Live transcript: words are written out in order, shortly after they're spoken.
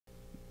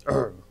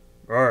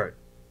Alright.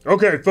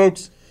 Okay,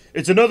 folks.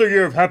 It's another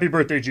year of Happy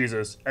Birthday,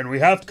 Jesus, and we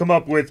have to come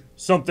up with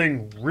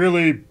something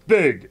really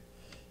big.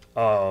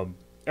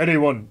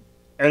 Anyone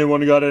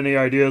got any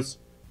ideas?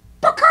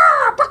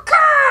 Baka!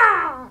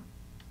 Baka!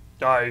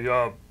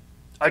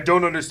 I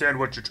don't understand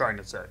what you're trying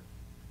to say.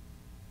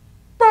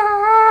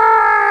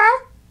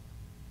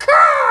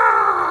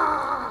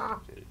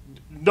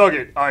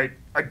 Nugget, I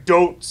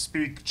don't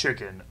speak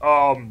chicken.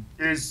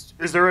 Is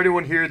there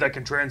anyone here that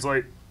can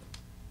translate?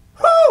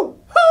 Hoo!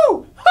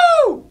 Hoo!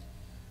 Hoo!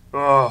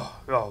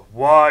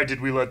 Why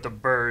did we let the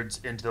birds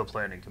into the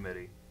planning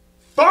committee?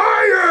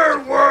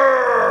 Fireworks!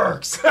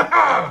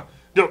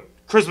 No,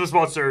 Christmas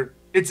monster,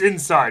 it's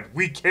inside.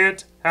 We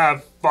can't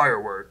have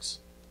fireworks.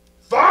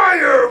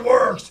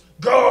 Fireworks!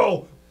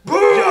 Go!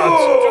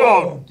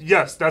 Boom!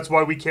 Yes, that's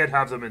why we can't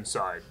have them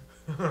inside.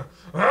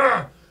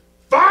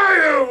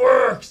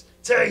 Fireworks!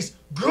 Taste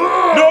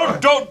good! No,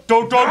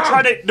 don't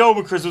try to...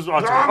 No, Christmas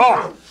monster.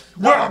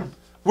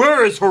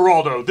 Where is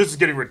Geraldo? This is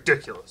getting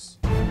ridiculous.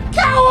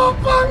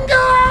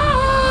 Cowabunga!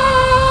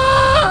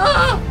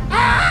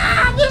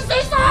 Ah, this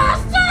is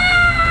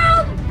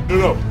awesome!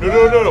 No.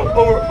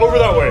 Over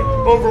that way.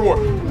 Over.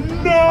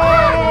 No!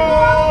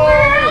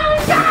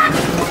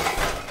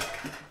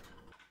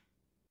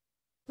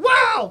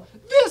 Wow!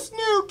 This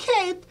new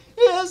cape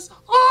is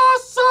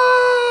awesome!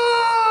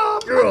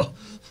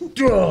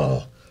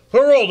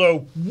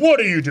 Geraldo, what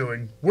are you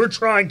doing? We're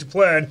trying to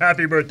plan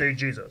Happy Birthday,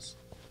 Jesus.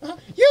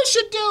 You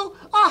should do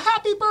a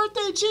Happy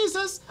Birthday,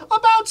 Jesus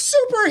about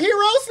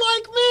superheroes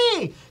like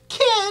me!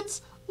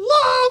 Kids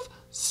love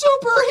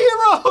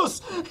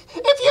superheroes!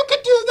 If you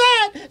could do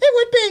that, it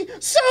would be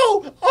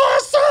so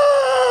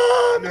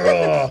awesome!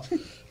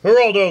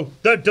 Geraldo,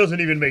 that doesn't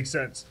even make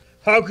sense.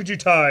 How could you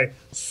tie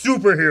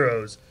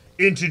superheroes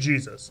into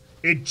Jesus?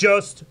 It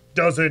just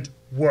doesn't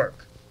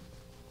work.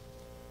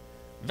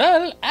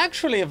 Well,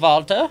 actually,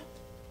 Walter,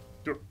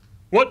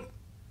 What?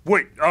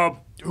 Wait,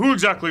 who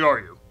exactly are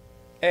you?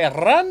 a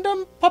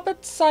random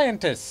puppet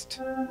scientist.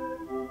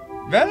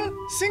 Well,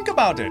 think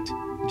about it.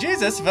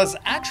 Jesus was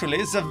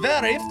actually the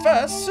very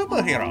first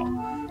superhero.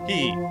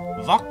 He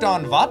walked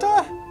on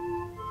water.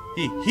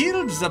 He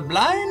healed the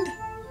blind.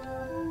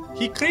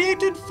 He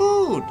created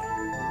food.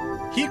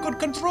 He could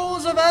control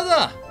the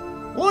weather.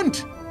 And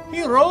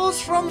he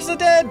rose from the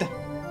dead.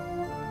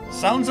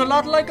 Sounds a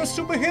lot like a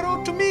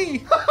superhero to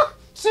me.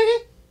 See?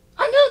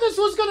 I knew this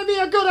was gonna be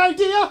a good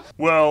idea!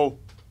 Well,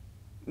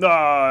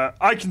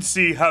 I can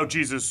see how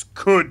Jesus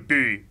could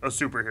be a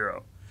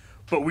superhero,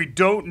 but we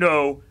don't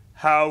know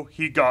how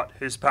he got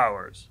his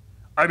powers.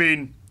 I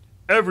mean,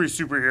 every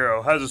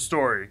superhero has a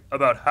story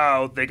about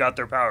how they got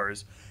their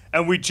powers,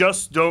 and we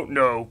just don't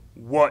know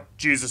what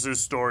Jesus'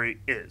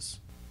 story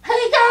is.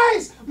 Hey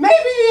guys! Maybe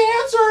the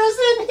answer is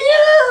in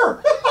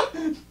here!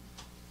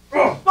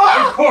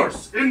 Of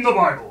course, in the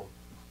Bible.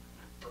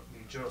 Let me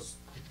just...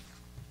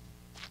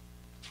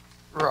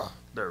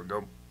 there we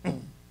go.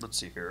 Let's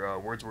see here.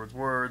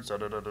 Words.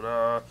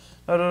 Da-da-da-da-da.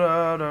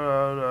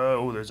 Da-da-da-da-da.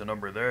 Oh, there's a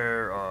number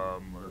there.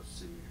 Let's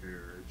see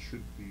here. It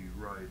should be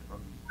right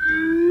under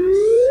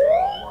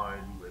this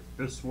line with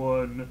this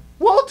one.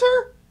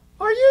 Walter,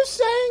 are you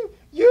saying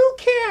you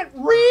can't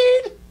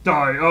read?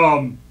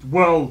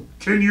 Well,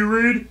 can you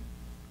read?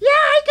 Yeah,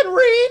 I can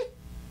read!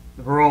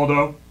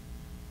 Geraldo,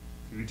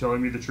 are you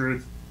telling me the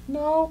truth?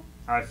 No,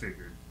 I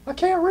figured. I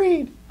can't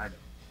read. I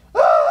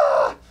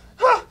know.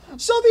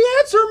 So the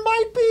answer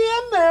might be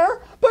in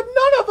there, but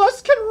none of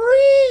us can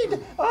read!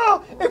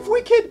 If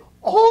we could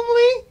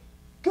only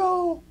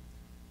go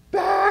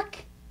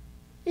back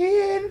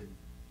in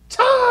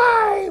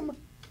time!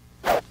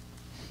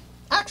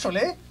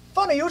 Actually,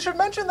 funny you should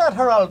mention that,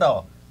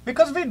 Geraldo.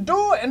 Because we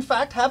do, in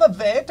fact, have a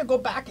way to go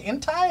back in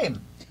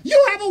time.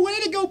 You have a way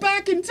to go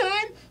back in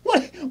time?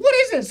 What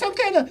is it? Some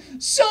kind of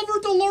silver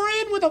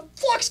DeLorean with a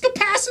flux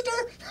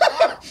capacitor?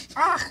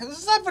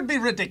 That would be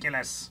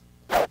ridiculous.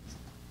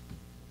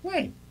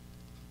 Wait,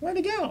 where'd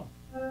it go?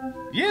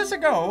 Years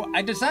ago,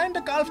 I designed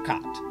a golf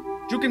cart.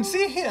 You can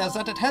see here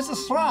that it has a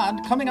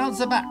shroud coming out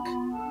the back.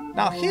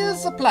 Now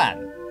here's the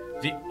plan.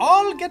 We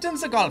all get in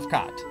the golf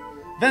cart.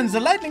 When the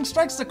lightning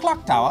strikes the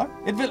clock tower,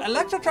 it will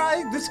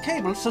electrify this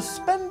cable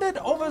suspended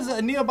over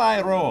the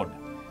nearby road.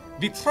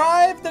 We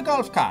drive the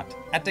golf cart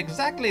at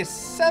exactly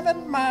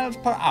 7 miles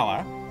per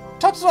hour,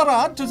 touch the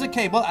rod to the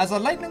cable as the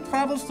lightning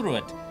travels through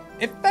it,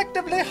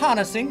 effectively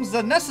harnessing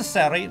the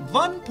necessary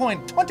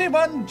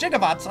 1.21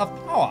 gigawatts of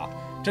power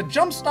to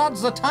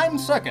jumpstart the time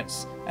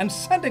circuits and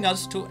sending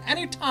us to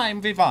any time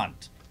we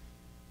want.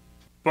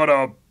 But,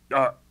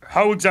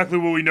 how exactly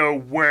will we know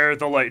where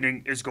the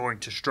lightning is going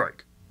to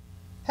strike?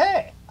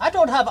 Hey, I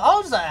don't have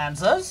all the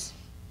answers.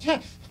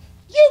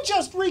 You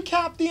just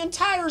recapped the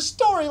entire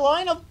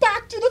storyline of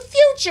Back to the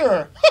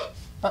Future!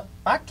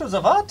 Back to the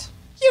what?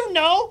 You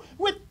know,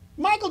 with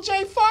Michael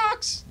J.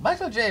 Fox!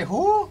 Michael J.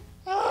 who?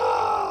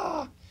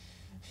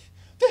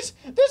 This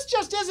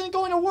just isn't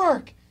going to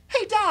work.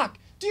 Hey, Doc,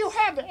 do you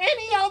have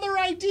any other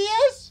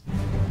ideas?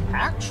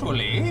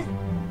 Actually,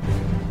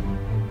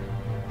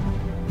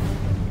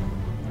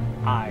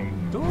 I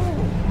do.